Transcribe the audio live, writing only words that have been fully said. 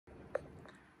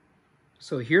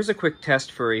So here's a quick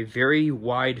test for a very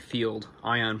wide field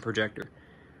ion projector.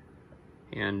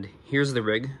 And here's the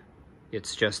rig.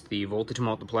 It's just the voltage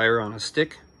multiplier on a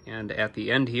stick, and at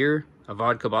the end here, a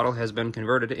vodka bottle has been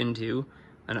converted into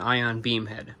an ion beam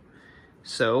head.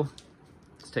 So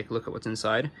let's take a look at what's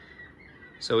inside.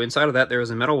 So inside of that there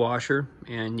is a metal washer,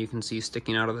 and you can see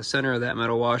sticking out of the center of that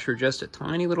metal washer just a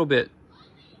tiny little bit.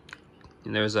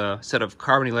 And there's a set of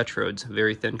carbon electrodes,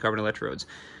 very thin carbon electrodes.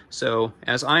 So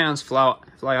as ions fly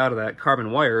out of that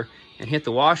carbon wire and hit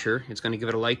the washer, it's going to give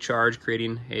it a like charge,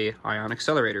 creating a ion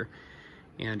accelerator.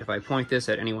 And if I point this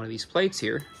at any one of these plates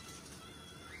here,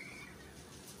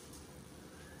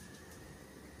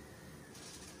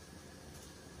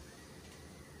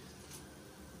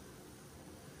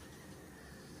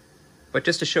 but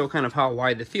just to show kind of how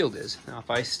wide the field is. Now if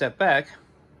I step back,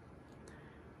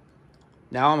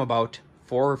 now I'm about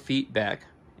 4 feet back,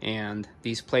 and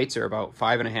these plates are about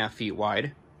 5.5 feet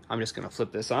wide. I'm just going to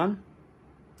flip this on,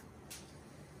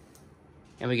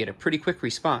 and we get a pretty quick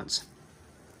response.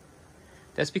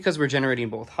 That's because we're generating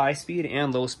both high-speed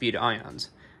and low-speed ions.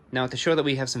 Now to show that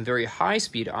we have some very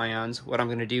high-speed ions, what I'm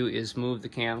going to do is move the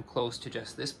cam close to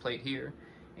just this plate here,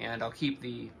 and I'll keep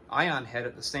the ion head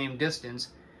at the same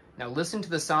distance. Now listen to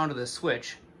the sound of the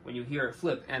switch when you hear it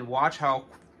flip, and watch how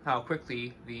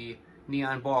quickly the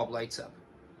neon bulb lights up.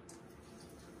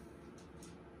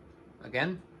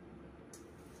 Again.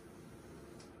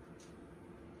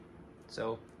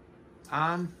 So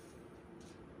on,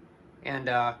 and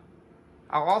I'll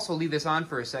also leave this on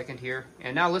for a second here,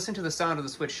 and now listen to the sound of the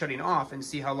switch shutting off and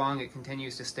see how long it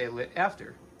continues to stay lit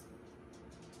after.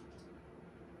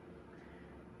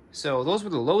 So those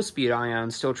were the low-speed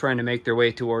ions still trying to make their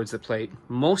way towards the plate.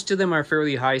 Most of them are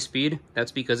fairly high speed.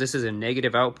 That's because this is a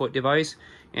negative output device,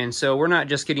 and so we're not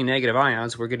just getting negative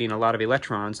ions, we're getting a lot of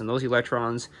electrons, and those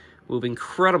electrons move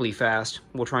incredibly fast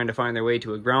while trying to find their way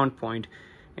to a ground point.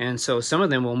 And so some of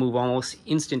them will move almost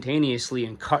instantaneously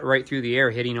and cut right through the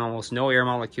air, hitting almost no air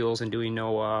molecules and doing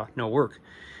no work.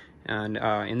 And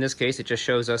in this case, it just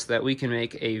shows us that we can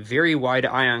make a very wide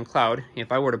ion cloud.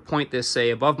 If I were to point this, say,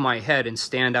 above my head and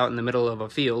stand out in the middle of a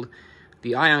field,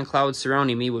 the ion cloud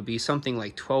surrounding me would be something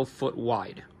like 12 foot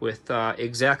wide, with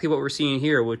exactly what we're seeing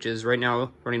here, which is right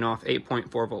now running off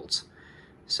 8.4 volts.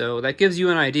 So that gives you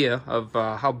an idea of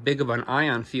how big of an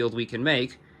ion field we can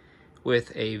make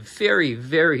with a very,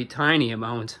 very tiny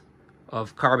amount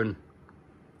of carbon